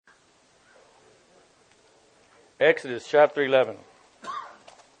Exodus chapter 11.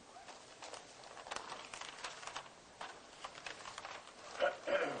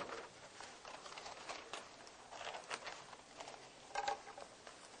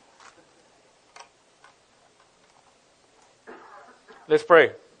 Let's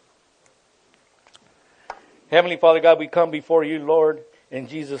pray. Heavenly Father God, we come before you, Lord, in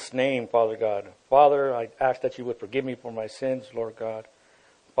Jesus' name, Father God. Father, I ask that you would forgive me for my sins, Lord God.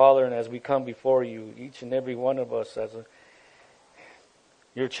 Father, and as we come before you, each and every one of us as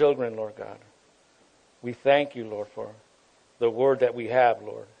your children, Lord God, we thank you, Lord, for the word that we have,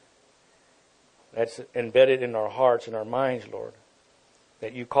 Lord, that's embedded in our hearts and our minds, Lord,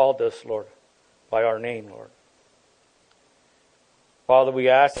 that you called us, Lord, by our name, Lord. Father, we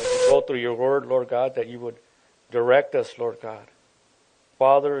ask as we go through your word, Lord God, that you would direct us, Lord God.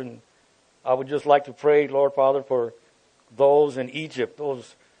 Father, and I would just like to pray, Lord, Father, for those in Egypt,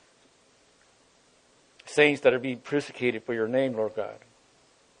 those saints that are being persecuted for your name, Lord God.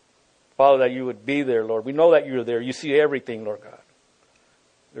 Father, that you would be there, Lord. We know that you're there. You see everything, Lord God.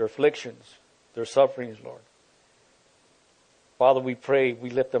 Their afflictions, their sufferings, Lord. Father, we pray, we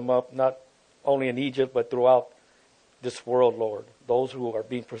lift them up, not only in Egypt, but throughout this world, Lord. Those who are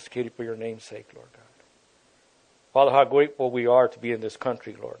being persecuted for your name's sake, Lord God. Father, how grateful we are to be in this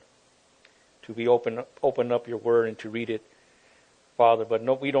country, Lord. To be open up your word and to read it, Father. But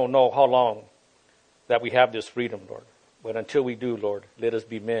no, we don't know how long that we have this freedom, Lord. But until we do, Lord, let us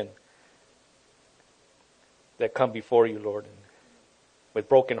be men that come before you, Lord, with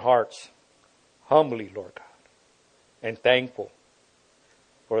broken hearts, humbly, Lord God, and thankful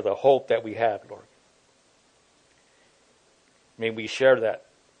for the hope that we have, Lord. May we share that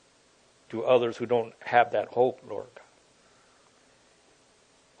to others who don't have that hope, Lord God.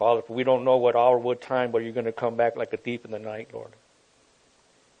 Father, for we don't know what hour, what time, but you're going to come back like a thief in the night, Lord.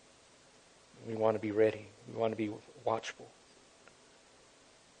 We want to be ready. We want to be watchful.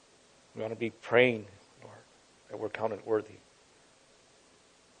 We want to be praying, Lord, that we're counted worthy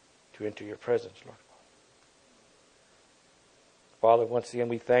to enter your presence, Lord. Father, once again,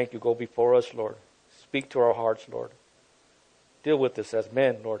 we thank you. Go before us, Lord. Speak to our hearts, Lord. Deal with us as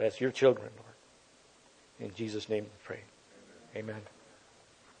men, Lord, as your children, Lord. In Jesus' name we pray. Amen.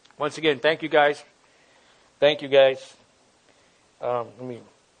 Once again, thank you, guys. Thank you, guys. Let me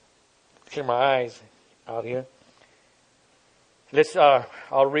clear my eyes out here.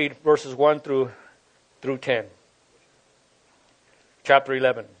 I'll read verses 1 through 10. Chapter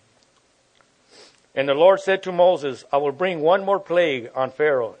 11. And the Lord said to Moses, I will bring one more plague on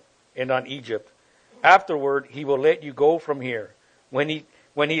Pharaoh and on Egypt. Afterward, he will let you go from here. When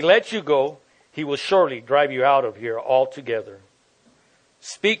he lets you go, he will surely drive you out of here altogether.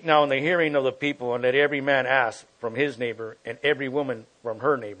 Speak now in the hearing of the people, and let every man ask from his neighbor and every woman from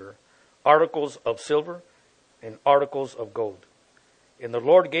her neighbor articles of silver and articles of gold. And the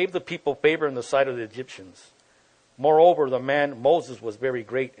Lord gave the people favor in the sight of the Egyptians. Moreover, the man Moses was very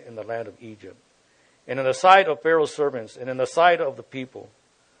great in the land of Egypt, and in the sight of Pharaoh's servants, and in the sight of the people.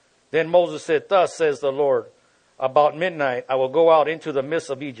 Then Moses said, Thus says the Lord, about midnight I will go out into the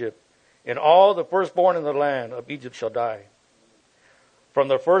midst of Egypt, and all the firstborn in the land of Egypt shall die. From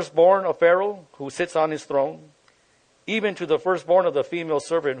the firstborn of Pharaoh, who sits on his throne, even to the firstborn of the female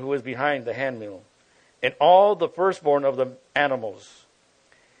servant who is behind the handmill, and all the firstborn of the animals.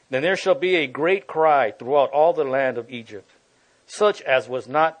 Then there shall be a great cry throughout all the land of Egypt, such as was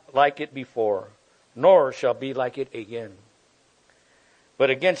not like it before, nor shall be like it again.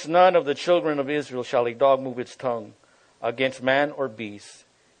 But against none of the children of Israel shall a dog move its tongue, against man or beast,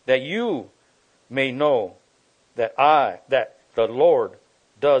 that you may know that the Lord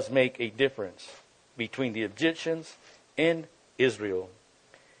does make a difference between the Egyptians and Israel.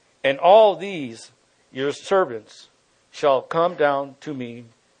 And all these your servants shall come down to me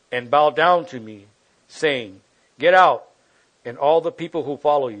and bow down to me, saying, Get out, and all the people who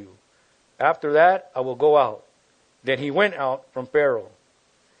follow you. After that I will go out. Then he went out from Pharaoh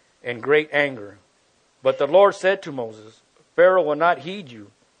in great anger. But the Lord said to Moses, Pharaoh will not heed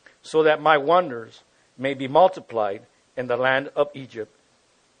you, so that my wonders may be multiplied in the land of Egypt.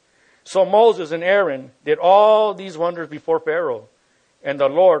 So Moses and Aaron did all these wonders before Pharaoh, and the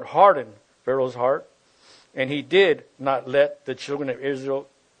Lord hardened Pharaoh's heart, and he did not let the children of Israel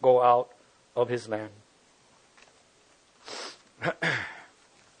go out of his land.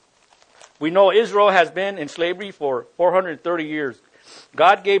 We know Israel has been in slavery for 430 years.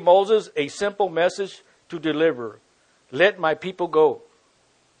 God gave Moses a simple message to deliver. Let my people go.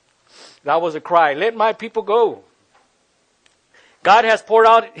 That was a cry. Let my people go. God has poured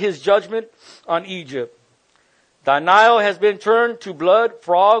out his judgment on Egypt. The Nile has been turned to blood,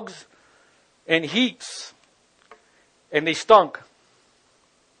 frogs, and heats. and they stunk.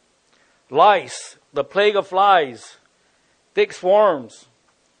 Lice, the plague of flies, thick swarms,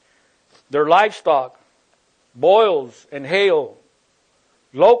 their livestock, boils and hail,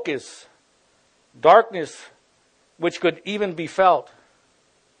 locusts, darkness, which could even be felt.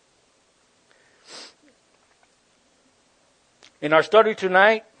 In our study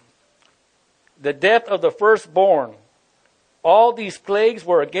tonight, the death of the firstborn, all these plagues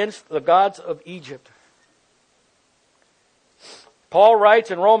were against the gods of Egypt. Paul writes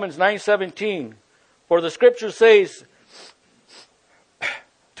in Romans 9:17, for the scripture says,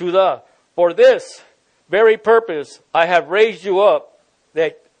 for this very purpose I have raised you up,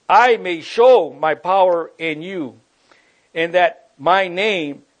 that I may show my power in you, and that my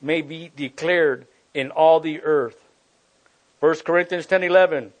name may be declared in all the earth. 1 Corinthians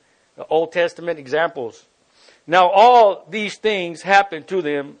 10:11, the Old Testament examples. Now all these things happen to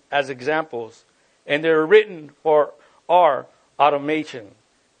them as examples, and they're written for our automation,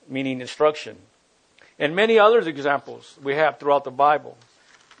 meaning instruction. And many other examples we have throughout the Bible.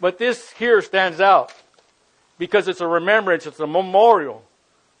 But this here stands out because it's a remembrance, it's a memorial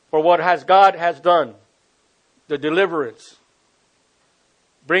for what God has done, the deliverance,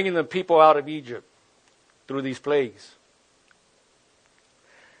 bringing the people out of Egypt through these plagues.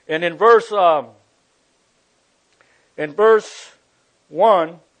 And in verse 1,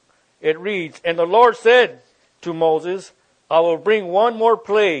 it reads, and the Lord said to Moses, I will bring one more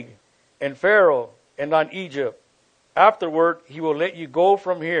plague on Pharaoh and on Egypt. Afterward, he will let you go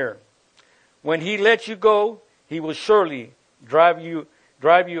from here. When he lets you go, he will surely drive you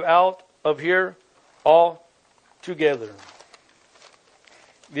out of here altogether.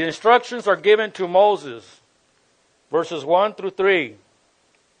 The instructions are given to Moses, verses 1 through 3.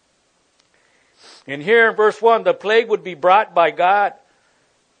 And here in verse 1, the plague would be brought by God.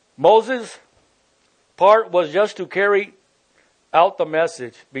 Moses' part was just to carry out the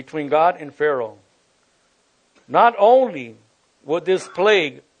message between God and Pharaoh. Not only would this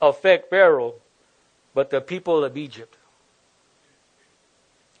plague affect Pharaoh, but the people of Egypt.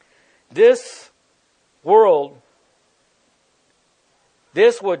 This would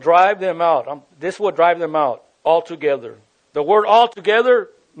drive them out. This would drive them out altogether. The word altogether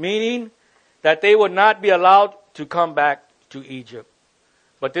meaning that they would not be allowed to come back to Egypt.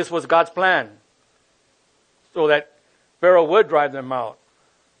 But this was God's plan, so that Pharaoh would drive them out.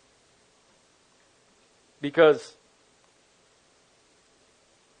 Because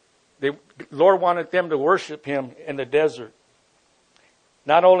the Lord wanted them to worship Him in the desert.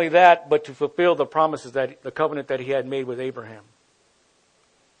 Not only that, but to fulfill the promises, the covenant that He had made with Abraham.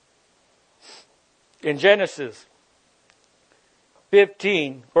 In Genesis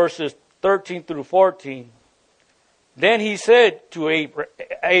 15, verses 13 through 14, then He said to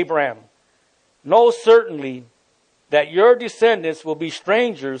Abraham, know certainly that your descendants will be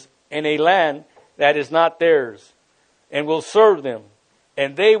strangers in a land that is not theirs, and will serve them,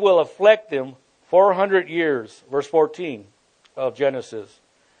 and they will afflict them 400 years. Verse 14 of Genesis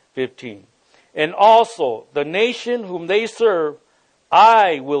 15. And also the nation whom they serve,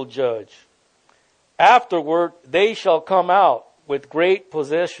 I will judge. Afterward they shall come out with great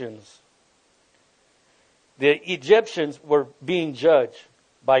possessions. The Egyptians were being judged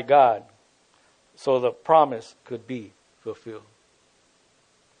by God, so the promise could be fulfilled.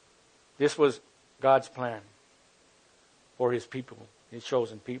 This was God's plan for His people, His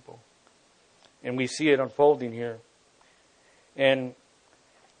chosen people. And we see it unfolding here. In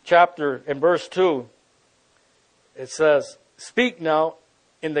verse 2, it says, speak now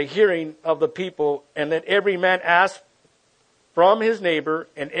in the hearing of the people, and let every man ask from his neighbor,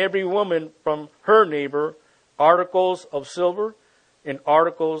 and every woman from her neighbor, articles of silver and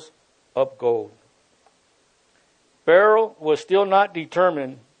articles of gold. Pharaoh was still not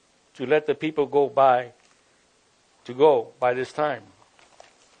determined to let the people go by this time.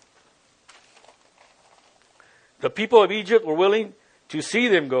 The people of Egypt were willing to see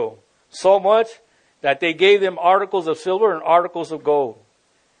them go, so much that they gave them articles of silver and articles of gold.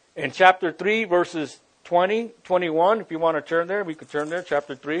 In chapter 3, verses 20, 21, if you want to turn there, we could turn there,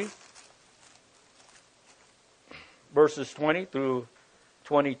 chapter 3. Verses 20 through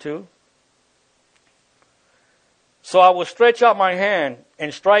 22. So I will stretch out my hand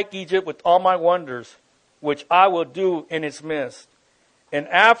and strike Egypt with all my wonders, which I will do in its midst. And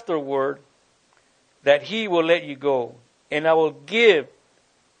afterward, that he will let you go. And I will give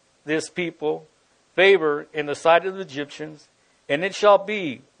this people favor in the sight of the Egyptians. And it shall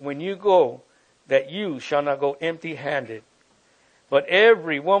be, when you go, that you shall not go empty-handed. But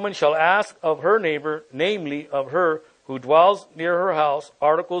every woman shall ask of her neighbor, namely of her who dwells near her house,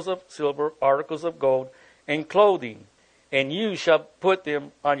 articles of silver, articles of gold, and clothing. and you shall put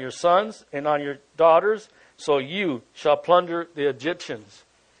them on your sons and on your daughters, so you shall plunder the Egyptians.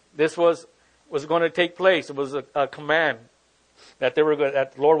 This was going to take place. It was a command that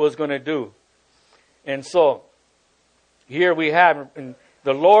that the Lord was going to do. And so here we have, and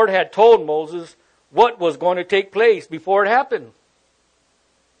the Lord had told Moses what was going to take place before it happened.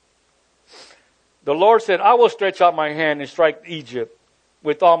 The Lord said, I will stretch out my hand and strike Egypt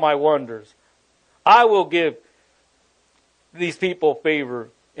with all my wonders. I will give these people favor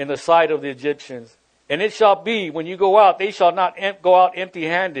in the sight of the Egyptians. And it shall be, when you go out, they shall not go out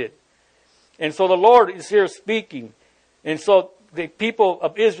empty-handed. And so the Lord is here speaking. And so the people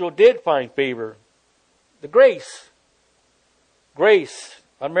of Israel did find favor. The grace,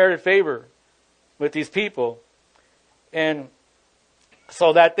 unmerited favor with these people. And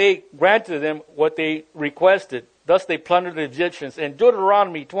so that they granted them what they requested. Thus they plundered the Egyptians. In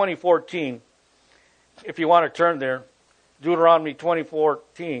Deuteronomy 20:14, if you want to turn there, Deuteronomy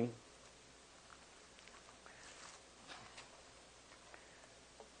 20:14.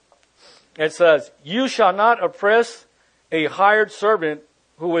 It says, you shall not oppress a hired servant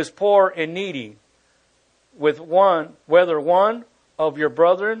who is poor and needy, with one, whether one of your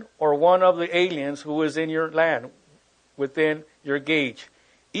brethren or one of the aliens who is in your land, within your gauge.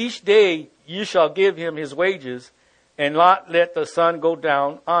 Each day you shall give him his wages, and not let the sun go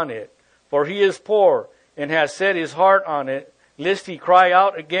down on it. For he is poor, and has set his heart on it, lest he cry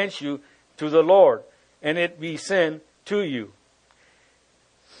out against you to the Lord, and it be sin to you.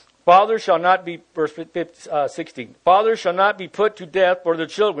 Fathers shall not be, verse 16, fathers shall not be put to death for their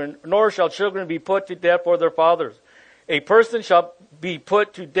children, nor shall children be put to death for their fathers. A person shall be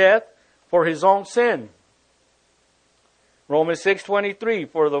put to death for his own sin. Romans 6:23,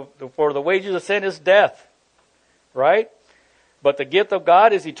 for the wages of sin is death. Right? But the gift of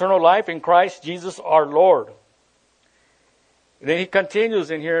God is eternal life in Christ Jesus our Lord. And then he continues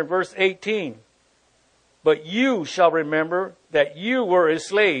in here in verse 18. But you shall remember that you were a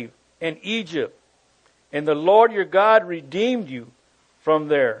slave in Egypt, and the Lord your God redeemed you from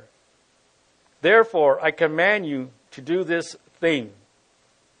there. Therefore, I command you to do this thing.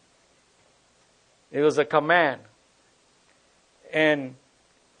 It was a command. And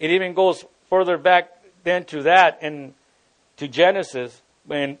it even goes further back then to that and to Genesis.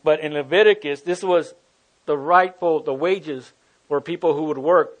 But in Leviticus, this was the wages for people who would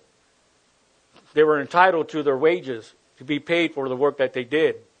work. They were entitled to their wages, to be paid for the work that they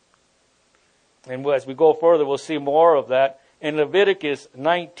did. And as we go further, we'll see more of that. In Leviticus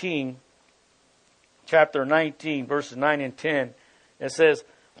 19, chapter 19, verses 9 and 10, it says,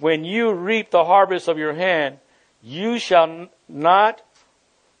 when you reap the harvest of your hand, you shall not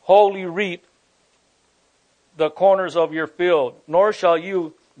wholly reap the corners of your field, nor shall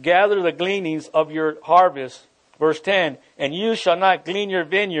you gather the gleanings of your harvest. Verse 10, and you shall not glean your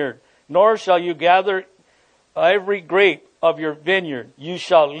vineyard, nor shall you gather every grape of your vineyard. You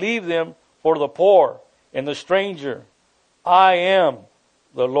shall leave them for the poor and the stranger. I am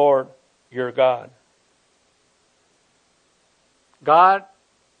the Lord your God. God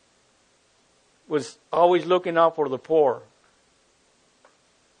was always looking out for the poor,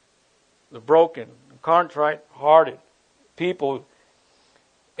 the broken, contrite-hearted people.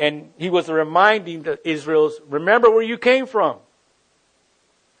 And he was reminding the Israelites, remember where you came from.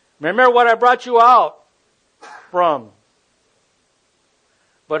 Remember what I brought you out from.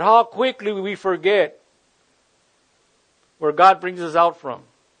 But how quickly we forget where God brings us out from.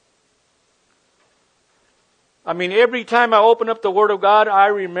 I mean, every time I open up the Word of God, I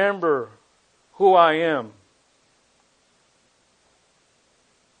remember who I am.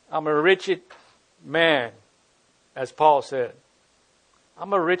 I'm a wretched man, as Paul said.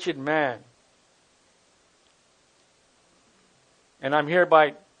 I'm a wretched man. And I'm here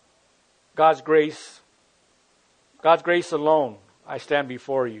by God's grace alone. I stand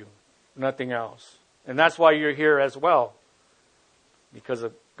before you, nothing else. And that's why you're here as well, because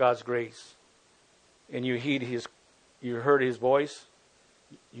of God's grace. And you heard His voice,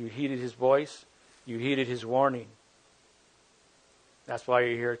 you heeded His voice, you heeded His warning. That's why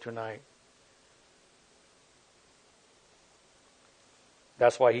you're here tonight.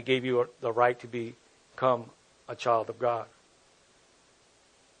 That's why He gave you the right to become a child of God.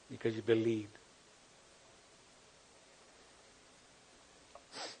 Because you believed.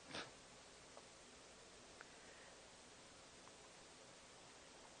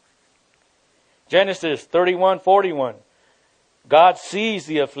 Genesis 31:41. God sees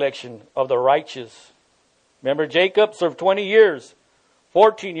the affliction of the righteous. Remember, Jacob served 20 years,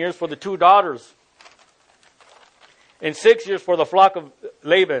 14 years for the 2 daughters, and 6 years for the flock of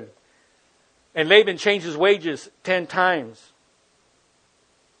Laban. And Laban changed his wages 10 times.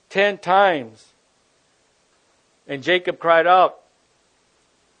 10 times. And Jacob cried out.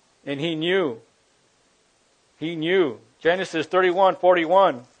 And he knew. He knew. Genesis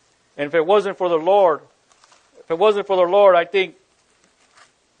 31:41. And if it wasn't for the Lord, I think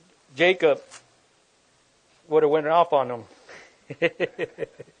Jacob would have went off on him.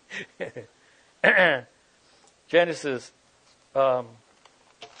 Genesis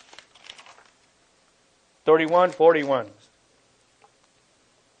 31:41.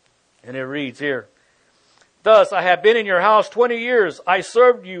 And it reads here. Thus, I have been in your house 20 years. I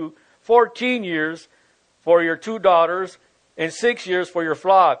served you 14 years for your 2 daughters and 6 years for your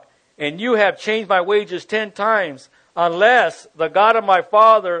flock. And you have changed my wages 10 times, unless the God of my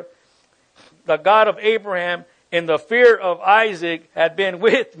father, the God of Abraham, and the fear of Isaac had been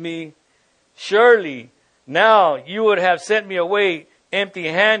with me. Surely now you would have sent me away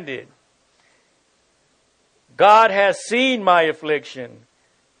empty-handed. God has seen my affliction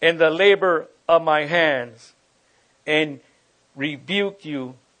and the labor of my hands, and rebuked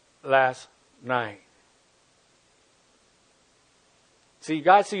you last night. See,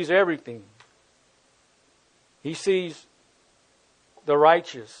 God sees everything. He sees the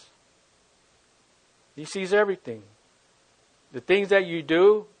righteous. He sees everything. The things that you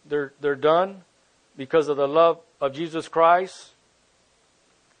do, they're done because of the love of Jesus Christ.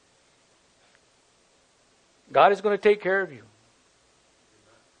 God is going to take care of you.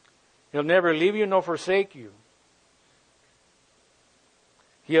 He'll never leave you nor forsake you.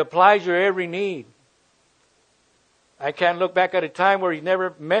 He applies your every need. I can't look back at a time where He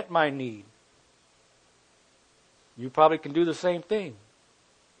never met my need. You probably can do the same thing.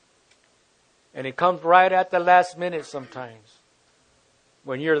 And it comes right at the last minute sometimes,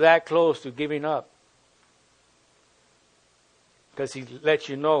 when you're that close to giving up. Because He lets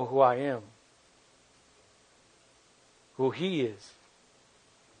you know who I am, who He is.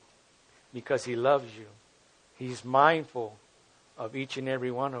 Because He loves you. He's mindful of each and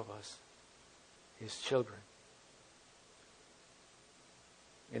every one of us, His children.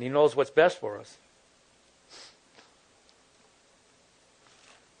 And He knows what's best for us.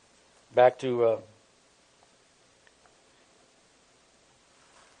 Back to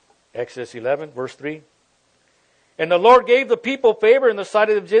Exodus 11, verse 3. And the Lord gave the people favor in the sight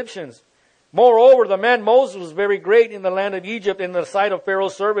of the Egyptians. Moreover, the man Moses was very great in the land of Egypt, in the sight of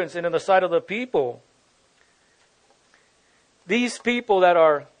Pharaoh's servants, and in the sight of the people. These people that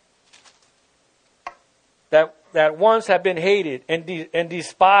once have been hated and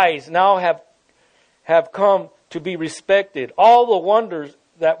despised now have come to be respected. All the wonders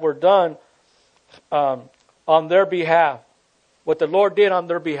that were done on their behalf, what the Lord did on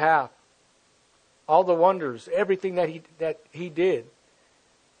their behalf, all the wonders, everything that He did.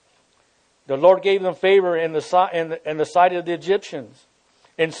 The Lord gave them favor in the sight of the Egyptians.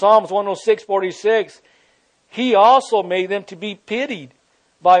 In Psalms 106:46, He also made them to be pitied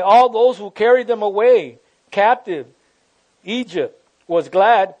by all those who carried them away captive. Egypt was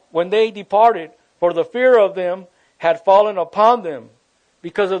glad when they departed, for the fear of them had fallen upon them,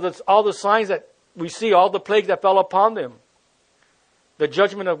 because of all the signs that we see, all the plagues that fell upon them, the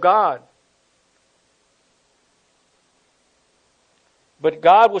judgment of God. But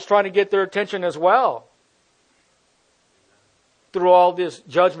God was trying to get their attention as well through all this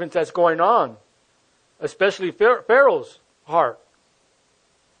judgment that's going on, especially Pharaoh's heart.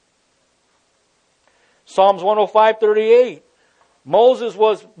 Psalms 105:38. Moses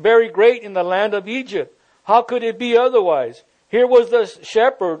was very great in the land of Egypt. How could it be otherwise? Here was the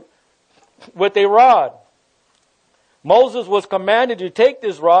shepherd with a rod. Moses was commanded to take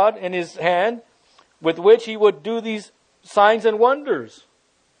this rod in his hand, with which he would do these signs and wonders.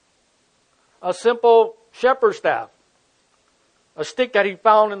 A simple shepherd's staff. A stick that he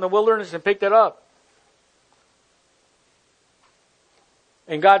found in the wilderness and picked it up.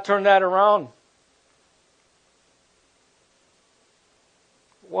 And God turned that around.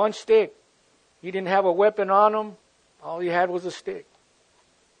 One stick. He didn't have a weapon on him. All he had was a stick.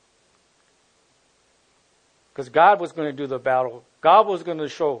 Because God was going to do the battle. God was going to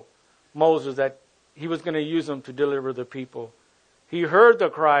show Moses that He was going to use him to deliver the people. He heard the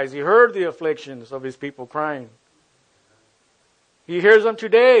cries. He heard the afflictions of His people crying. He hears them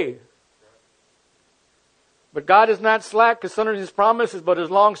today. But God is not slack concerning His promises, but is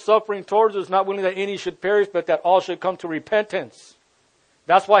long-suffering towards us, not willing that any should perish, but that all should come to repentance.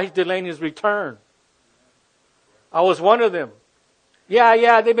 That's why He's delaying His return. I was one of them.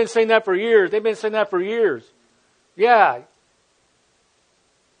 Yeah, they've been saying that for years. They've been saying that for years. Yeah.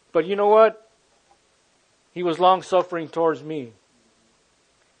 But you know what? He was long-suffering towards me.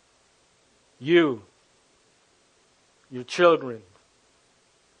 you, your children,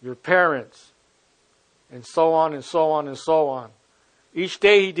 your parents, and so on and so on and so on. Each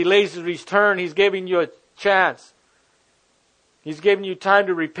day He delays His return. He's giving you a chance. He's giving you time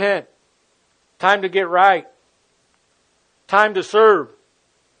to repent, time to get right, time to serve,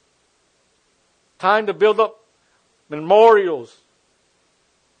 time to build up memorials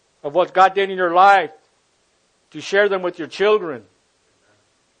of what God did in your life, to share them with your children,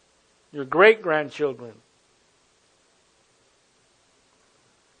 your great-grandchildren.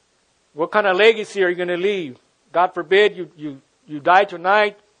 What kind of legacy are you going to leave? God forbid you die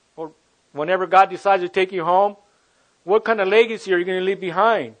tonight or whenever God decides to take you home. What kind of legacy are you going to leave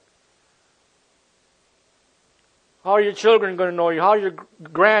behind? How are your children going to know you? How are your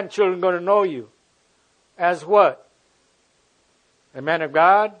grandchildren going to know you? As what? A man of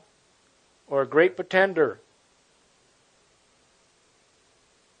God or a great pretender?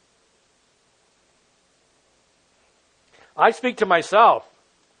 I speak to myself.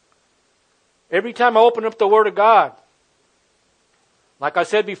 Every time I open up the Word of God, like I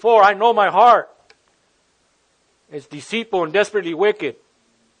said before, I know my heart. It's deceitful and desperately wicked.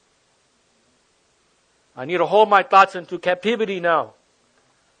 I need to hold my thoughts into captivity now.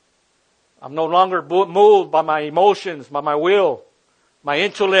 I'm no longer moved by my emotions, by my will, my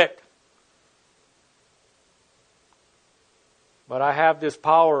intellect. But I have this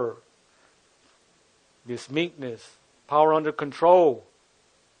power, this meekness, power under control.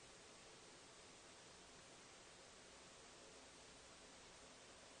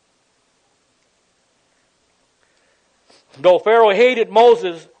 Though Pharaoh hated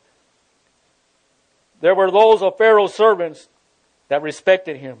Moses, there were those of Pharaoh's servants that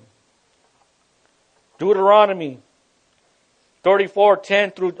respected him. Deuteronomy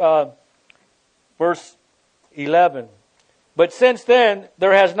 34:10 through verse 11. But since then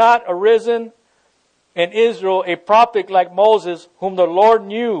there has not arisen in Israel a prophet like Moses, whom the Lord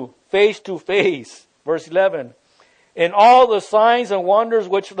knew face to face. Verse 11. In all the signs and wonders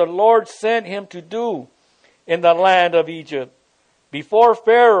which the Lord sent him to do in the land of Egypt, before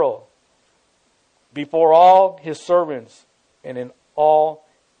Pharaoh, before all his servants, and in all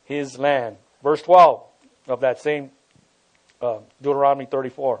his land. Verse 12 of that same Deuteronomy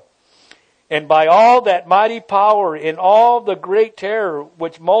 34. And by all that mighty power in all the great terror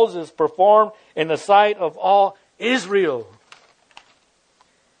which Moses performed in the sight of all Israel.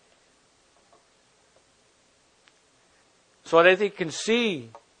 So that they can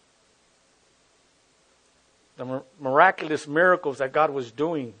see the miraculous miracles that God was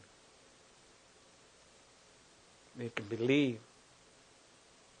doing. They can believe.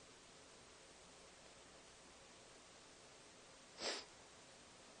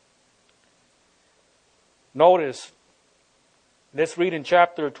 Notice, let's read in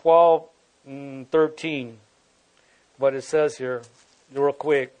chapter 12 and 13 what it says here real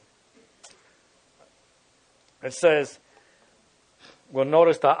quick. It says, well,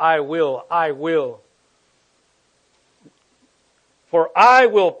 notice the I will. For I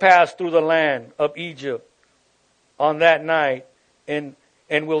will pass through the land of Egypt on that night, and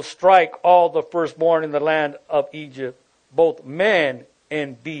will strike all the firstborn in the land of Egypt, both men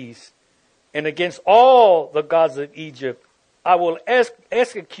and beasts. And against all the gods of Egypt I will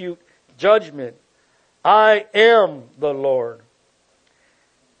execute judgment. I am the Lord.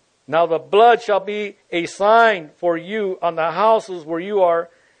 Now the blood shall be a sign for you on the houses where you are,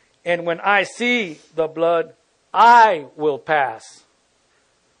 and when I see the blood, I will pass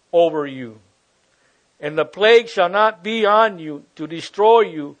over you. And the plague shall not be on you to destroy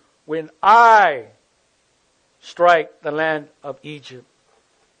you when I strike the land of Egypt.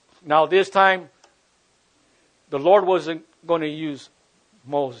 Now this time, the Lord wasn't going to use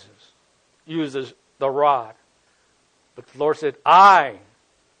Moses, use the rod. But the Lord said, I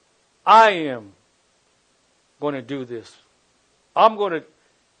am going to do this. I'm going to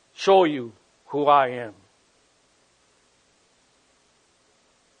show you who I am.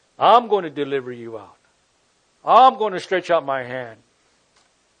 I'm going to deliver you out. I'm going to stretch out my hand.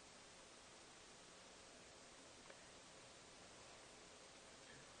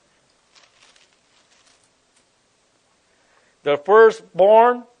 The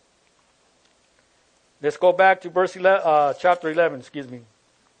firstborn, let's go back to verse 11, chapter 11,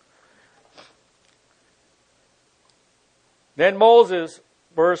 Then Moses,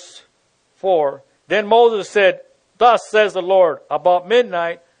 verse 4, then Moses said, thus says the Lord, about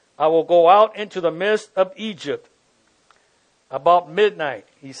midnight I will go out into the midst of Egypt. About midnight,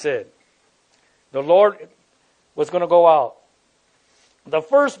 he said. The Lord was going to go out. The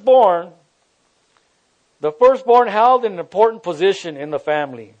firstborn held an important position in the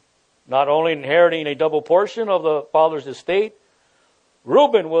family. not only inheriting a double portion of the father's estate.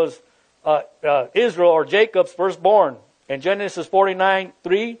 Reuben was Israel or Jacob's firstborn. In Genesis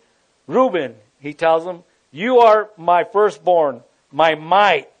 49:3, Reuben, he tells him, "You are my firstborn, my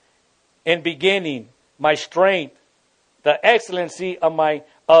might and beginning, my strength, the excellency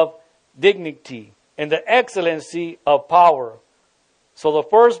of dignity, and the excellency of power." So the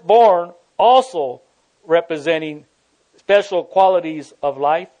firstborn also representing special qualities of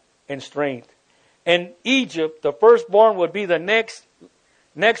life and strength. In Egypt, the firstborn would be the next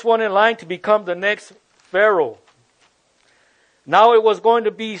one in line to become the next Pharaoh. Now it was going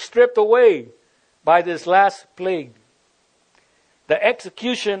to be stripped away by this last plague. The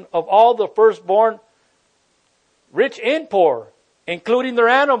execution of all the firstborn, rich and poor, including their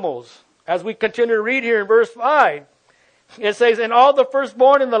animals. As we continue to read here in verse 5, it says, "And all the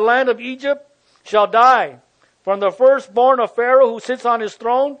firstborn in the land of Egypt shall die, from the firstborn of Pharaoh who sits on his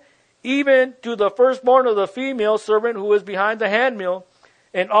throne, even to the firstborn of the female servant who is behind the handmill,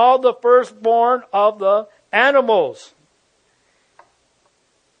 and all the firstborn of the animals."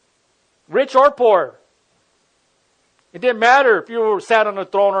 Rich or poor. It didn't matter if you were sat on the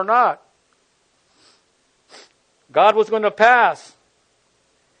throne or not. God was going to pass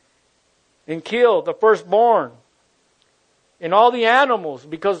and kill the firstborn and all the animals,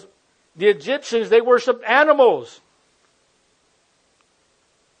 because the Egyptians, they worshiped animals.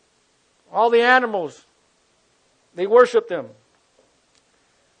 All the animals, they worshiped them.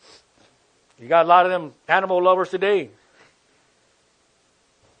 You got a lot of them animal lovers today.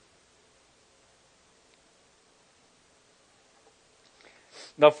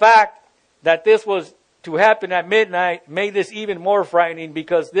 The fact that this was to happen at midnight made this even more frightening,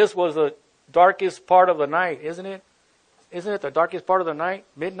 because this was the darkest part of the night, isn't it? Isn't it the darkest part of the night?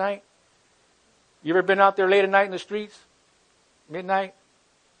 Midnight? You ever been out there late at night in the streets? Midnight?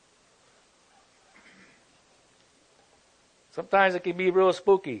 Sometimes it can be real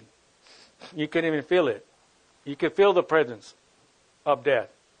spooky. You couldn't even feel it. You could feel the presence of death.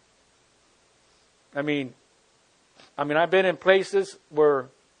 I mean, I've been in places where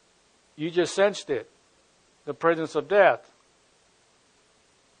you just sensed it, the presence of death.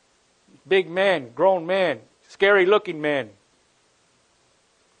 Big men, grown men, scary looking men,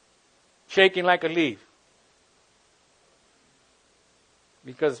 shaking like a leaf.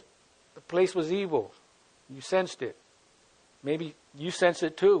 Because the place was evil. You sensed it. Maybe you sense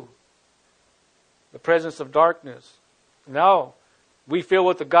it too. The presence of darkness. Now, we feel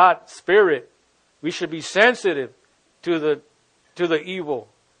with the God Spirit, we should be sensitive to the evil.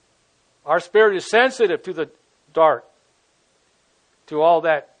 Our spirit is sensitive to the dark, to all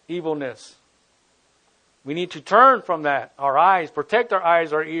that evilness. We need to turn from that. Our eyes, protect our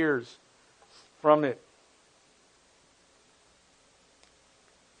eyes, our ears from it.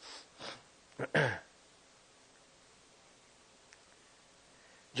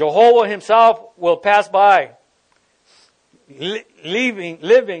 Jehovah himself will pass by, leaving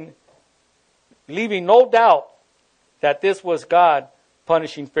no doubt that this was God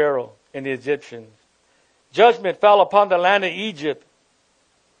punishing Pharaoh and the Egyptians. Judgment fell upon the land of Egypt.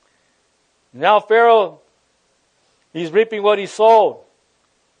 Now Pharaoh, he's reaping what he sowed.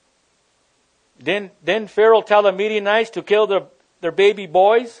 Then Pharaoh tell the Midianites to kill their baby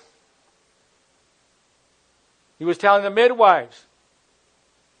boys. He was telling the midwives.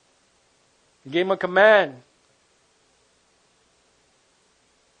 He gave them a command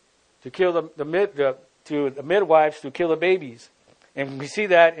to kill the midwives to kill the babies. And we see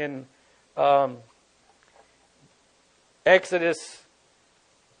that in Exodus.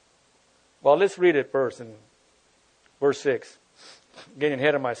 Well, let's read it first in verse 6. Getting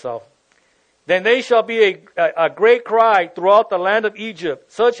ahead of myself. Then they shall be a great cry throughout the land of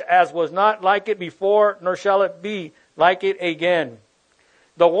Egypt, such as was not like it before, nor shall it be like it again.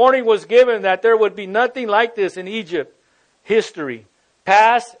 The warning was given that there would be nothing like this in Egypt history,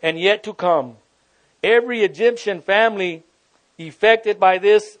 past and yet to come. Every Egyptian family affected by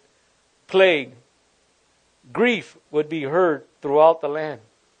this plague, grief would be heard throughout the land.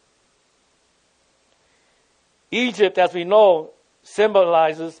 Egypt, as we know,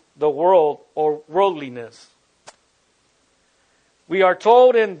 symbolizes the world or worldliness. We are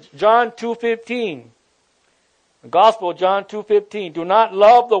told in John 2:15, the Gospel of John 2:15, do not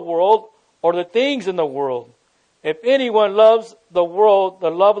love the world or the things in the world. If anyone loves the world,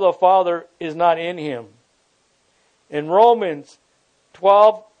 the love of the Father is not in him. In Romans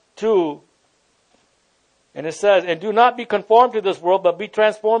 12:2, and it says, and do not be conformed to this world, but be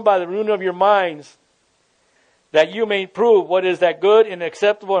transformed by the renewing of your minds, that you may prove what is that good and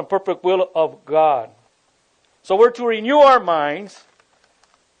acceptable and perfect will of God. So we're to renew our minds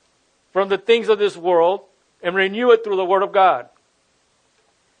from the things of this world and renew it through the Word of God.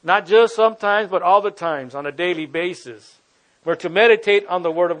 Not just sometimes, but all the times, on a daily basis. We're to meditate on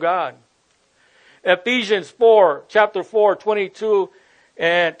the Word of God. Ephesians 4, chapter 4, 22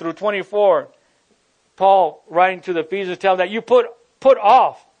 and through 24. Paul, writing to the Ephesians, telling that you put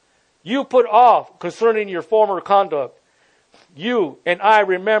off concerning your former conduct. You and I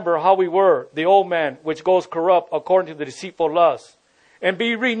remember how we were, the old man, which goes corrupt according to the deceitful lust. And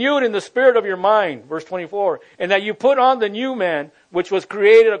be renewed in the spirit of your mind, verse 24. And that you put on the new man, which was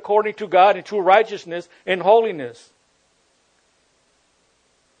created according to God in true righteousness and holiness.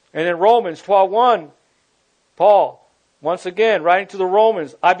 And in Romans 12:1, Paul, once again, writing to the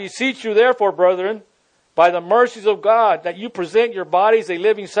Romans, I beseech you therefore, brethren, by the mercies of God, that you present your bodies a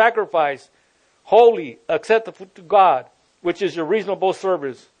living sacrifice, holy, acceptable to God, which is your reasonable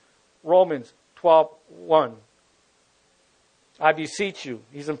service. Romans 12:1. I beseech you.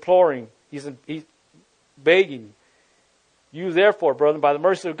 He's imploring. He's begging. You therefore, brethren, by the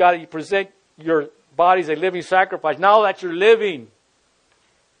mercy of God, that you present your bodies a living sacrifice. Now that you're living,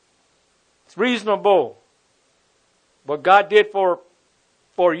 it's reasonable. What God did for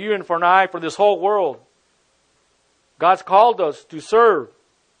you and for I, for this whole world. God's called us to serve.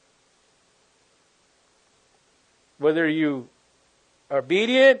 Whether you are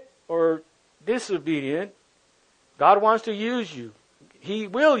obedient or disobedient, God wants to use you. He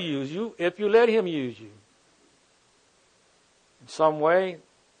will use you if you let Him use you. In some way,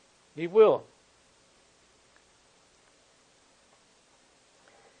 He will.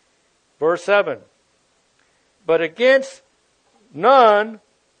 Verse 7. But against none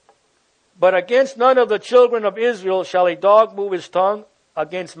of the children of Israel shall a dog move his tongue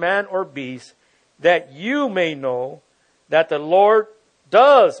against man or beast, that you may know that the Lord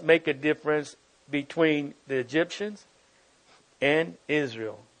does make a difference between the Egyptians and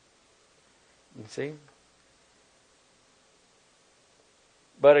Israel. You see?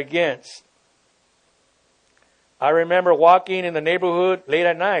 But against. I remember walking in the neighborhood late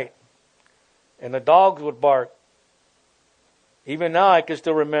at night, and the dogs would bark. Even now, I can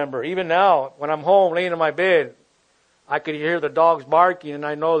still remember. Even now, when I'm home, laying in my bed, I could hear the dogs barking, and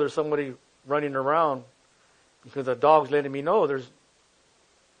I know there's somebody running around, because the dog's letting me know there's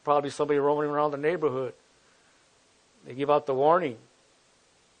probably somebody roaming around the neighborhood. They give out the warning.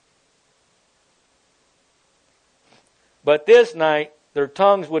 But this night, their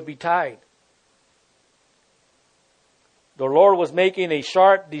tongues would be tied. The Lord was making a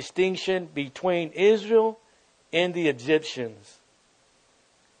sharp distinction between Israel and the Egyptians,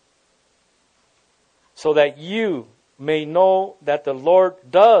 so that you may know that the Lord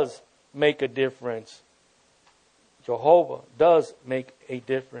does make a difference. Jehovah does make a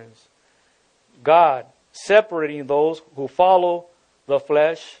difference. God separating those who follow the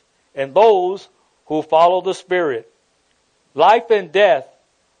flesh and those who follow the Spirit. Life and death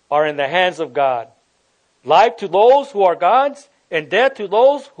are in the hands of God. Life to those who are God's, and death to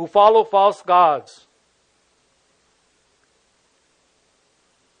those who follow false gods.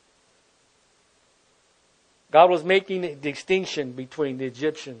 God was making a distinction between the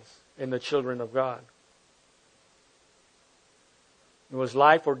Egyptians and the children of God. It was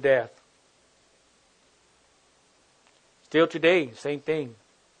life or death. Still today, same thing.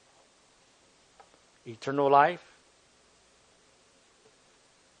 Eternal life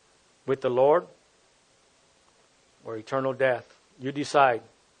with the Lord, or eternal death. You decide.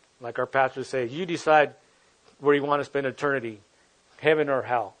 Like our pastor says, you decide where you want to spend eternity. Heaven or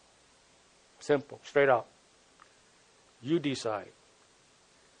hell. Simple, straight up. You decide.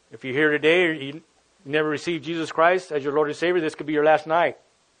 If you're here today or you never received Jesus Christ as your Lord and Savior, this could be your last night.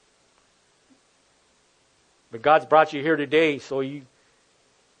 But God's brought you here today so you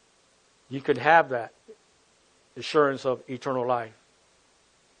could have that assurance of eternal life.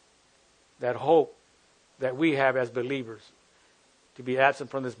 That hope that we have as believers. To be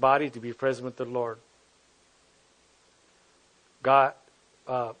absent from this body, to be present with the Lord. God,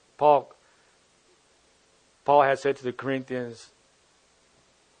 Paul had said to the Corinthians,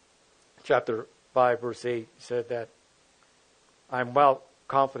 chapter 5, verse 8, he said that I'm well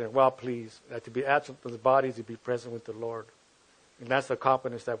confident, well pleased, that to be absent from the body is to be present with the Lord. And that's the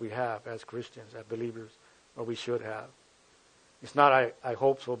confidence that we have as Christians, as believers, or we should have. It's not I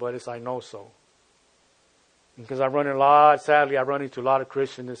hope so, but it's I know so. Because I run into a lot of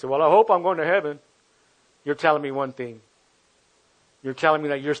Christians that say, well, I hope I'm going to heaven. You're telling me one thing. You're telling me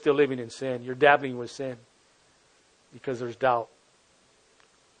that you're still living in sin. You're dabbling with sin. Because there's doubt.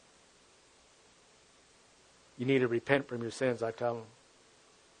 You need to repent from your sins, I tell them.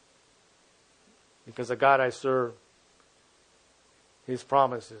 Because the God I serve, His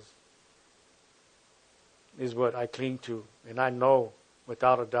promises is what I cling to. And I know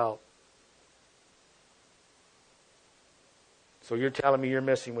without a doubt. So you're telling me you're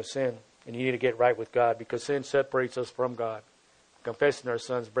messing with sin and you need to get right with God because sin separates us from God. Confessing our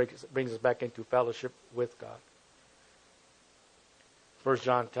sins brings us back into fellowship with God. 1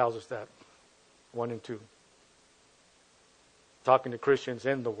 John tells us that. 1 and 2. Talking to Christians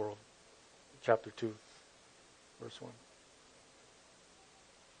in the world. Chapter 2, verse 1.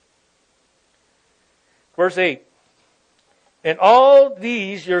 Verse 8. And all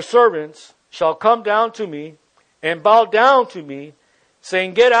these your servants shall come down to me and bow down to me,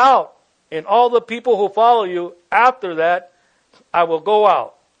 saying, Get out, and all the people who follow you, after that I will go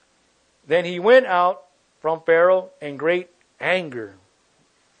out. Then he went out from Pharaoh in great anger.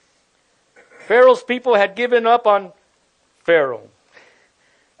 Pharaoh's people had given up on Pharaoh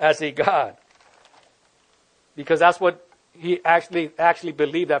as a god. Because that's what he actually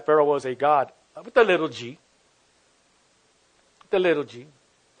believed, that Pharaoh was a god. With the little g. The little g.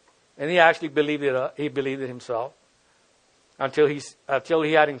 And he actually believed it. He believed it himself. Until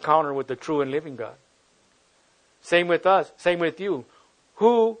he had encounter with the true and living God. Same with us. Same with you.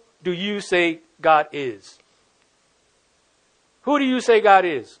 Who do you say God is? Who do you say God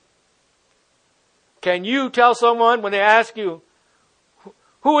is? Can you tell someone when they ask you,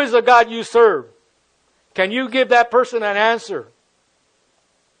 who is the God you serve? Can you give that person an answer?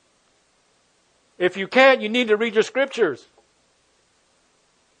 If you can't, you need to read your scriptures.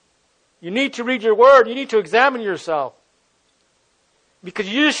 You need to read your word. You need to examine yourself. Because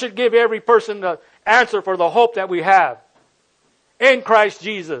you should give every person the answer for the hope that we have in Christ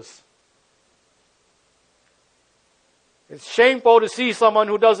Jesus. It's shameful to see someone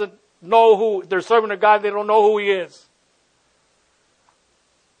who doesn't know who they're serving a God, they don't know who He is.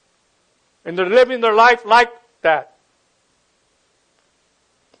 And they're living their life like that.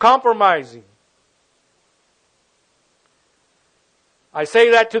 Compromising. I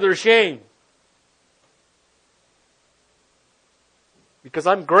say that to their shame. Because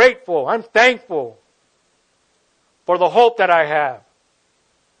I'm grateful, I'm thankful for the hope that I have.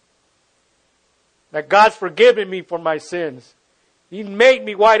 That God's forgiven me for my sins. He made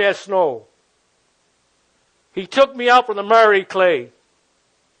me white as snow. He took me out from the miry clay.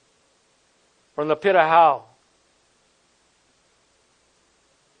 From the pit of hell.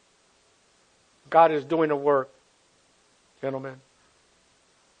 God is doing the work, gentlemen.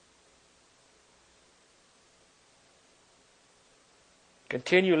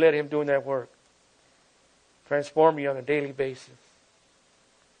 Continue, let Him doing that work. Transform me on a daily basis.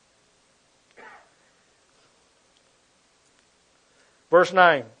 Verse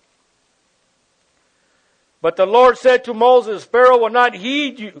 9. But the Lord said to Moses, Pharaoh will not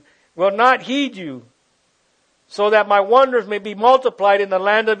heed you, so that my wonders may be multiplied in the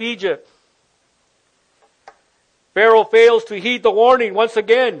land of Egypt. Pharaoh fails to heed the warning once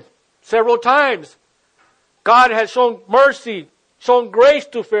again, several times. God has shown mercy, shown grace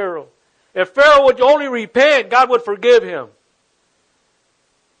to Pharaoh. If Pharaoh would only repent, God would forgive him.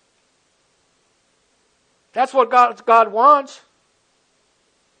 That's what God wants.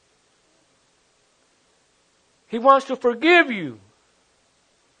 He wants to forgive you.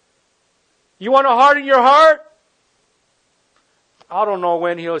 You want to harden your heart? I don't know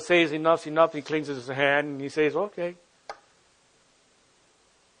when He'll say enough's enough. He clings his hand and he says, okay.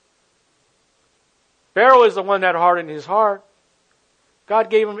 Pharaoh is the one that hardened his heart. God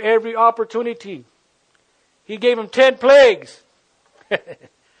gave him every opportunity. He gave him 10 plagues.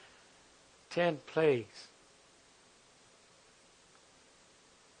 10 plagues.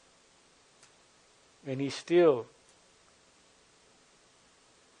 And he still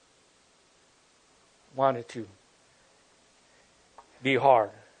wanted to be hard.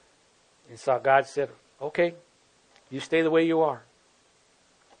 And so God said, okay, you stay the way you are.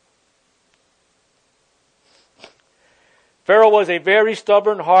 Pharaoh was a very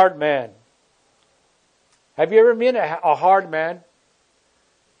stubborn, hard man. Have you ever been a hard man?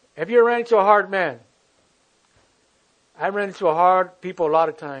 Have you ever ran into a hard man? I ran into hard people a lot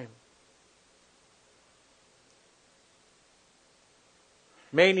of times.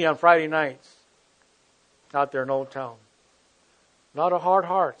 Mainly on Friday nights. Out there in Old Town. A lot of hard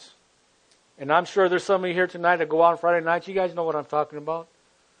hearts. And I'm sure there's some of you here tonight that go out on Friday nights. You guys know what I'm talking about.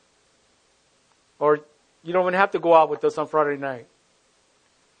 Or you don't even have to go out with us on Friday night.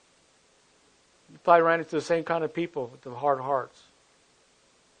 You probably ran into the same kind of people with the hard hearts.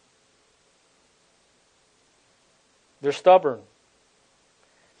 They're stubborn.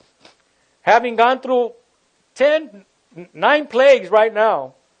 Having gone through 9 plagues right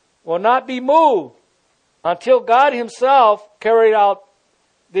now, will not be moved until God Himself carried out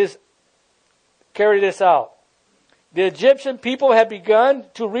this carry this out. The Egyptian people had begun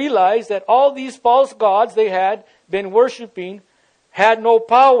to realize that all these false gods they had been worshiping had no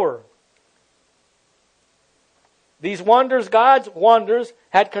power. These God's wonders,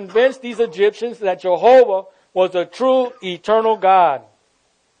 had convinced these Egyptians that Jehovah was the true eternal God.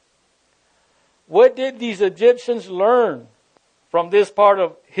 What did these Egyptians learn from this part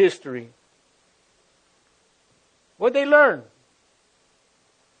of history? What did they learn?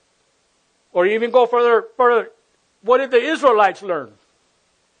 Or even go further, what did the Israelites learn?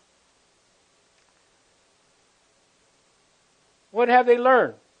 What have they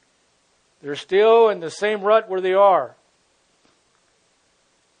learned? They're still in the same rut where they are.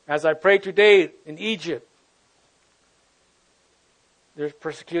 As I pray today in Egypt, they're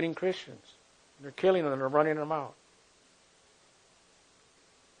persecuting Christians. They're killing them. They're running them out.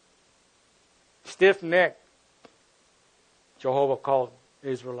 Stiff-necked, Jehovah called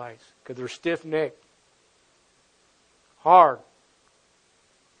Israelites, because they're stiff-necked, hard.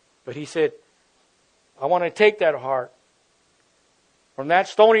 But he said, I want to take that heart. From that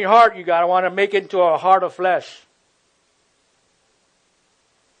stony heart you got, I want to make it into a heart of flesh.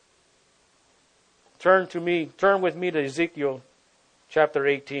 Turn with me to Ezekiel chapter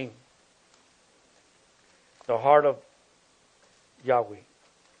 18. The heart of Yahweh.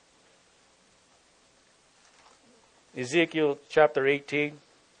 Ezekiel chapter 18.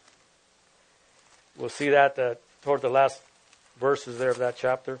 We'll see that toward the last verses there of that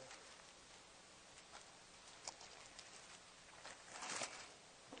chapter.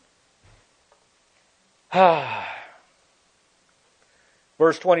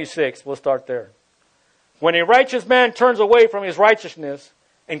 Verse 26, we'll start there. When a righteous man turns away from his righteousness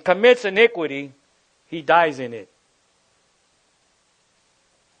and commits iniquity, he dies in it.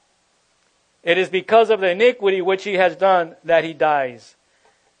 It is because of the iniquity which he has done that he dies.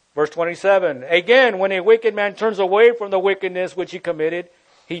 Verse 27. Again, when a wicked man turns away from the wickedness which he committed,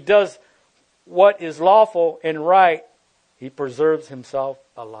 he does what is lawful and right. He preserves himself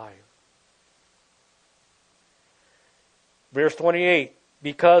alive. Verse 28.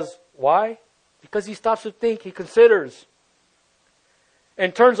 Because, why? Because he stops to think, he considers,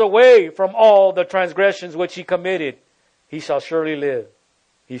 and turns away from all the transgressions which he committed. He shall surely live.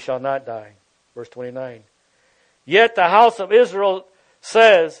 He shall not die. Verse 29. Yet the house of Israel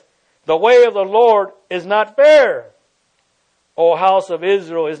says, the way of the Lord is not fair. O house of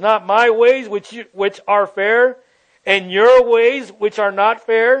Israel, is not my ways which are fair, and your ways which are not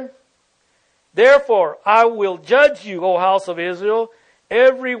fair? Therefore I will judge you, O house of Israel,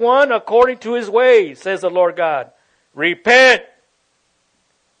 every one according to his ways, says the Lord God. Repent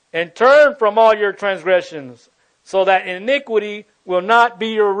and turn from all your transgressions, so that iniquity will not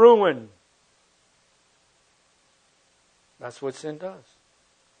be your ruin. That's what sin does.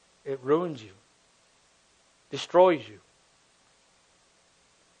 It ruins you, destroys you.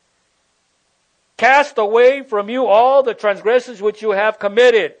 Cast away from you all the transgressions which you have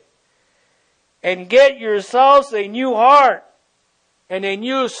committed, and get yourselves a new heart and a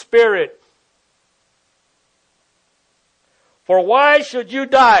new spirit. For why should you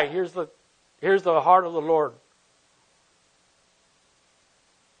die? Here's the heart of the Lord.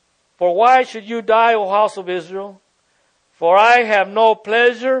 For why should you die, O house of Israel? For I have no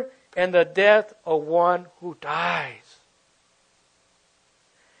pleasure in the death of one who dies,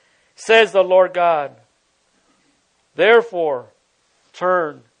 says the Lord God. Therefore,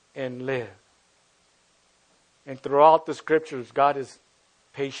 turn and live. And throughout the scriptures, God is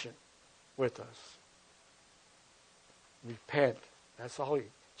patient with us. Repent. That's all.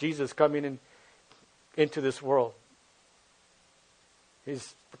 Jesus coming into this world.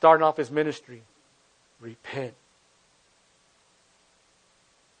 He's starting off his ministry. Repent.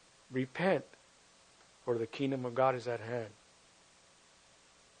 Repent, for the kingdom of God is at hand.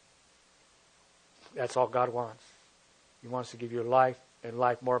 That's all God wants. He wants to give you life and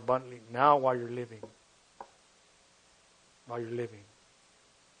life more abundantly now while you're living. While you're living.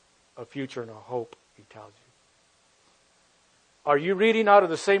 A future and a hope, he tells you. Are you reading out of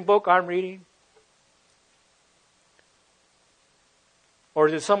the same book I'm reading? Or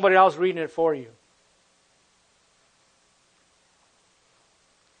is it somebody else reading it for you?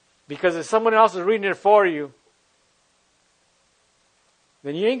 Because if someone else is reading it for you,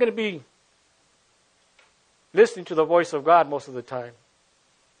 then you ain't going to be listening to the voice of God most of the time.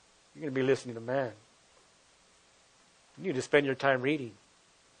 You're going to be listening to man. You need to spend your time reading.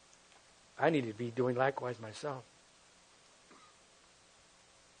 I need to be doing likewise myself.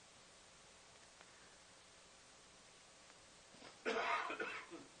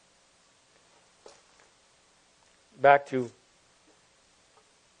 Back to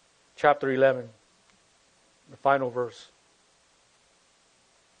chapter 11. The final verse.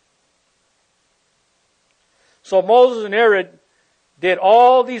 So Moses and Aaron did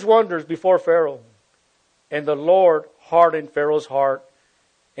all these wonders before Pharaoh. And the Lord hardened Pharaoh's heart,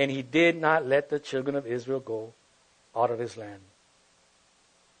 and he did not let the children of Israel go out of his land.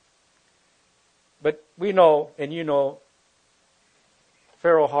 But we know, and you know,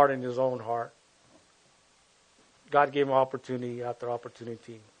 Pharaoh hardened his own heart. God gave him opportunity after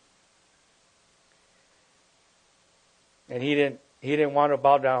opportunity. And he didn't want to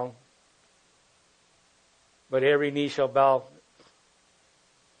bow down. But every knee shall bow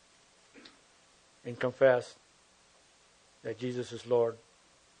and confess that Jesus is Lord.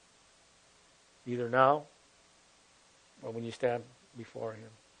 Either now or when you stand before Him.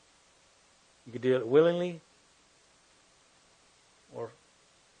 You can do it willingly, or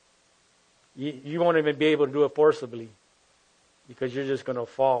you won't even be able to do it forcibly because you're just going to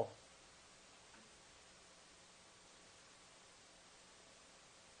fall.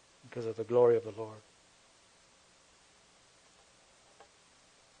 Because of the glory of the Lord.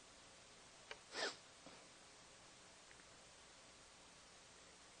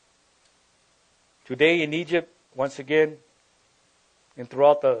 Today in Egypt, once again, and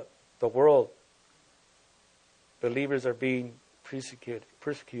throughout the world, believers are being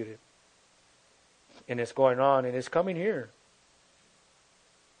persecuted. And it's going on, and it's coming here.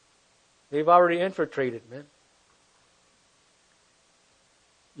 They've already infiltrated, man.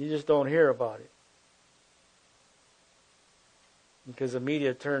 You just don't hear about it. Because the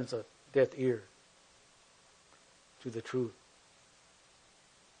media turns a deaf ear to the truth.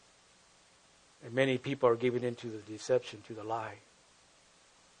 And many people are giving into the deception, to the lie.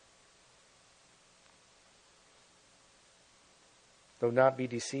 Do not be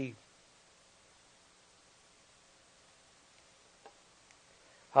deceived.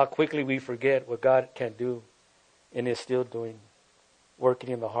 How quickly we forget what God can do and is still doing, working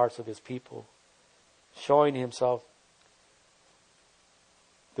in the hearts of His people, showing Himself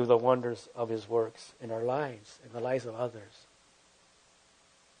through the wonders of His works in our lives, in the lives of others.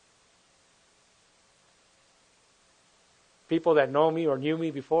 People that know me or knew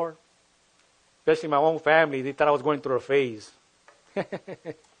me before, especially my own family, they thought I was going through a phase.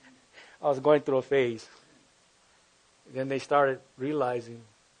 I was going through a phase. Then they started realizing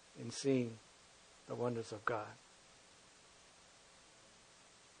and seeing the wonders of God.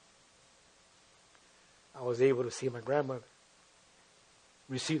 I was able to see my grandmother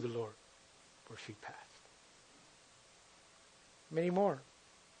receive the Lord before she passed. Many more.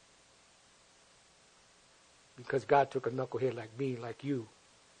 Because God took a knucklehead like me, like you,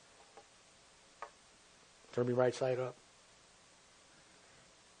 turned me right side up.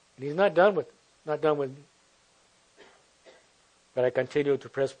 And He's not done with me. But I continue to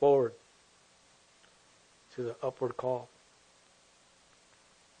press forward to the upward call,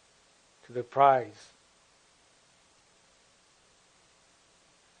 to the prize.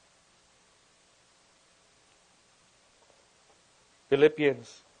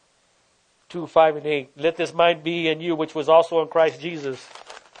 Philippians 2:5-8. Let this mind be in you, which was also in Christ Jesus,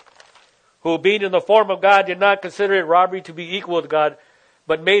 who being in the form of God did not consider it robbery to be equal with God,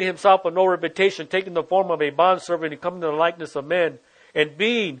 but made Himself of no reputation, taking the form of a bondservant and coming to the likeness of men. And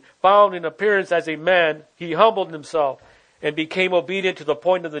being found in appearance as a man, He humbled Himself and became obedient to the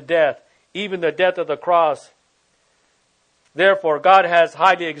point of the death, even the death of the cross. Therefore, God has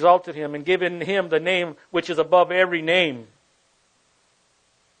highly exalted Him and given Him the name which is above every name.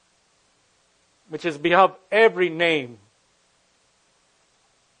 Which is above every name.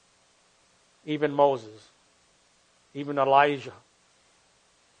 Even Moses. Even Elijah.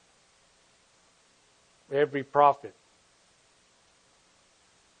 Every prophet.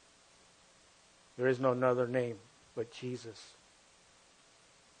 There is no other name but Jesus.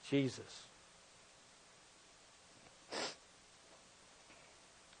 Jesus.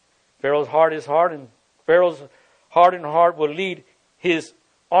 Pharaoh's heart is hardened. Pharaoh's hardened heart will lead his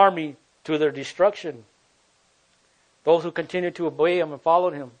army to their destruction. Those who continued to obey Him and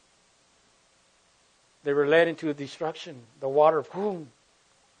followed Him, they were led into destruction. The water of whom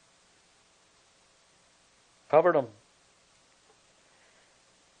covered them.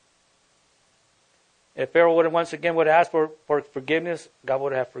 If Pharaoh would have once again would have asked for forgiveness, God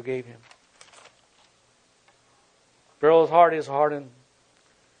would have forgave him. Pharaoh's heart is hardened.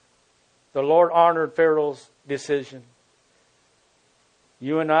 The Lord honored Pharaoh's decision.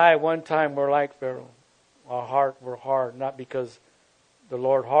 You and I at one time were like Pharaoh. Our heart were hard, not because the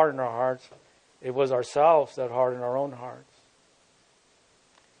Lord hardened our hearts. It was ourselves that hardened our own hearts.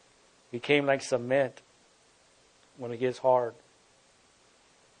 Became like cement when it gets hard.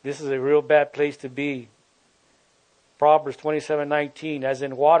 This is a real bad place to be Proverbs 27:19, as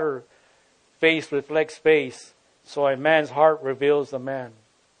in water, face reflects face, so a man's heart reveals the man.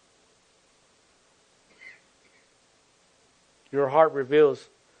 Your heart reveals,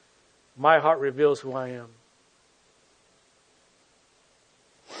 my heart reveals who I am.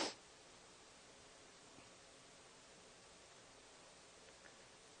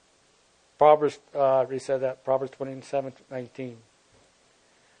 Proverbs 27:19.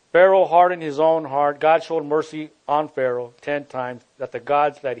 Pharaoh hardened his own heart. God showed mercy on Pharaoh 10 times, that the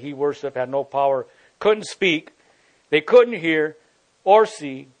gods that he worshipped had no power, couldn't speak, they couldn't hear or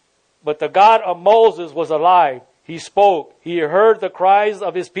see, but the God of Moses was alive. He spoke. He heard the cries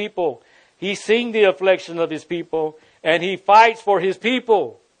of his people. He seen the affliction of his people, and he fights for his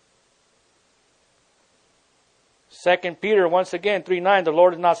people. 2 Peter, once again, 3:9, the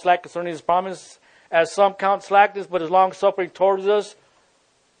Lord is not slack concerning his promise, as some count slackness, but is long-suffering towards us,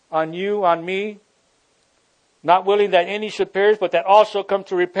 on you, on me, not willing that any should perish, but that all shall come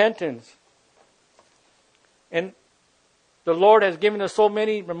to repentance. And the Lord has given us so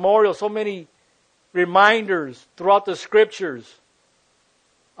many memorials, so many reminders throughout the scriptures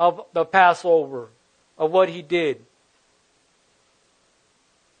of the Passover, of what he did.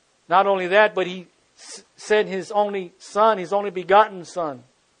 Not only that, but he sent his only Son, his only begotten Son,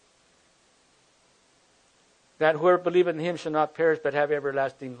 that whoever believeth in him shall not perish but have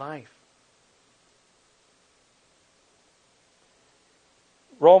everlasting life.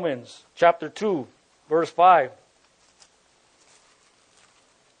 Romans chapter 2, verse 5.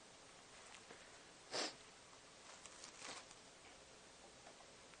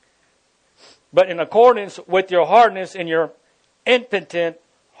 But in accordance with your hardness and your impotent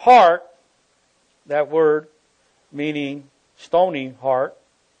heart, that word meaning stony heart,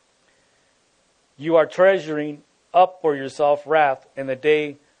 you are treasuring up for yourself wrath in the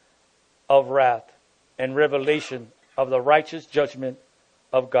day of wrath and revelation of the righteous judgment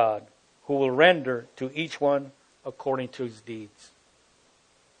of God, who will render to each one according to his deeds.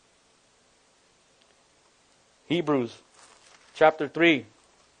 Hebrews chapter 3,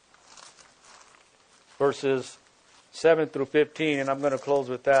 verses 7 through 15, and I'm going to close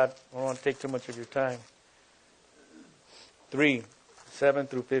with that. I don't want to take too much of your time. 3, 7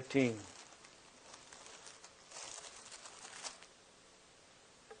 through 15.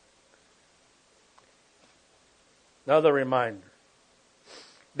 Another reminder.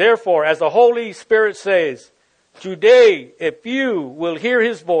 Therefore, as the Holy Spirit says, today, if you will hear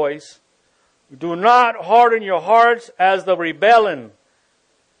his voice, do not harden your hearts as the rebellion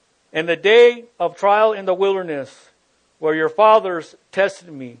in the day of trial in the wilderness, where your fathers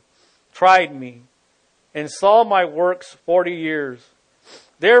tested me, tried me, and saw my works 40 years.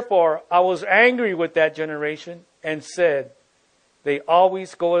 Therefore, I was angry with that generation and said, they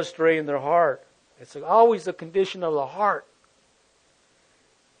always go astray in their heart. It's always the condition of the heart.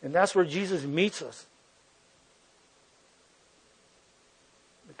 And that's where Jesus meets us.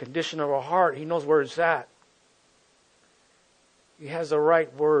 The condition of our heart. He knows where it's at. He has the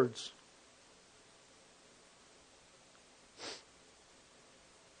right words.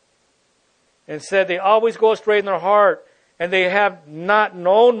 And said, they always go astray in their heart, and they have not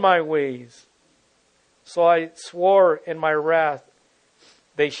known my ways. So I swore in my wrath,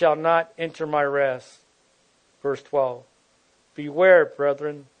 they shall not enter my rest. Verse 12. Beware,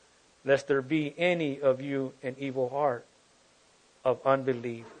 brethren, lest there be any of you an evil heart of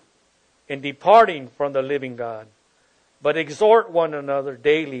unbelief in departing from the living God. But exhort one another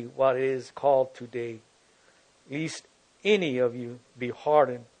daily while it is called today, lest any of you be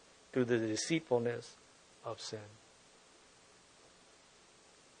hardened through the deceitfulness of sin.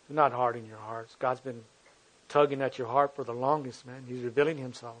 Do not harden your hearts. God's been tugging at your heart for the longest, man. He's revealing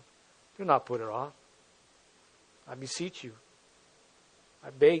himself. Do not put it off. I beseech you. I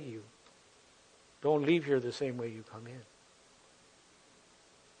beg you. Don't leave here the same way you come in.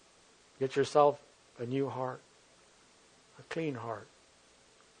 Get yourself a new heart. A clean heart.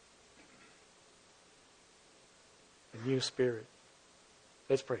 A new spirit.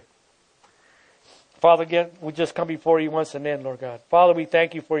 Let's pray. Father, again, we just come before you once and then, Lord God. Father, we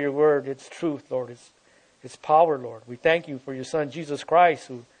thank you for your word. It's truth, Lord. It's power, Lord. We thank you for your Son, Jesus Christ,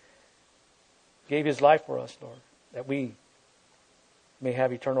 who gave his life for us, Lord, that we may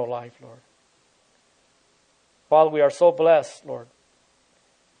have eternal life, Lord. Father, we are so blessed, Lord,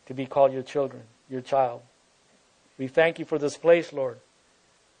 to be called your children, your child. We thank you for this place, Lord.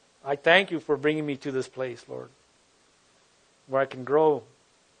 I thank you for bringing me to this place, Lord, where I can grow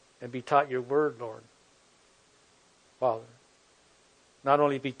and be taught your word, Lord. Father, not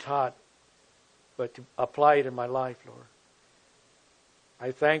only be taught, but to apply it in my life, Lord.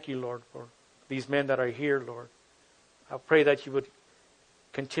 I thank you, Lord, for these men that are here, Lord, I pray that you would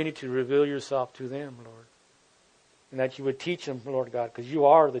continue to reveal yourself to them, Lord. And that you would teach them, Lord God, because you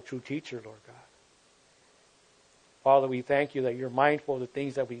are the true teacher, Lord God. Father, we thank you that you're mindful of the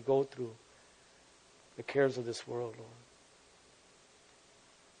things that we go through, the cares of this world, Lord.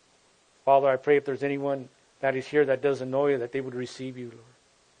 Father, I pray if there's anyone that is here that doesn't know you, that they would receive you, Lord.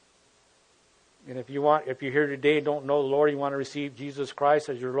 And if you're here today and don't know the Lord, you want to receive Jesus Christ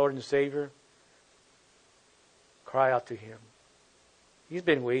as your Lord and Savior, cry out to Him. He's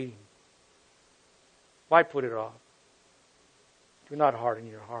been waiting. Why put it off? Do not harden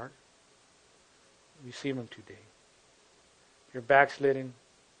your heart. Receive Him today. You're backslidden.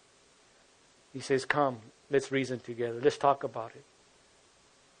 He says, come, let's reason together. Let's talk about it.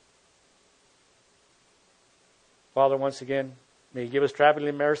 Father, once again, may you give us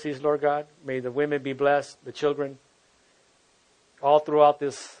traveling mercies, Lord God. May the women be blessed, the children, all throughout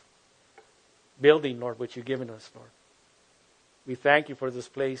this building, Lord, which you've given us, Lord. We thank you for this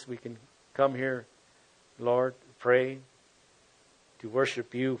place. We can come here, Lord, pray, to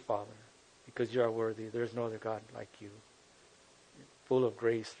worship you, Father, because you are worthy. There's no other God like you. Full of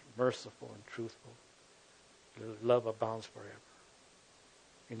grace, merciful and truthful. Your love abounds forever.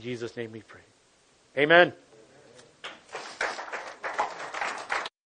 In Jesus' name we pray. Amen.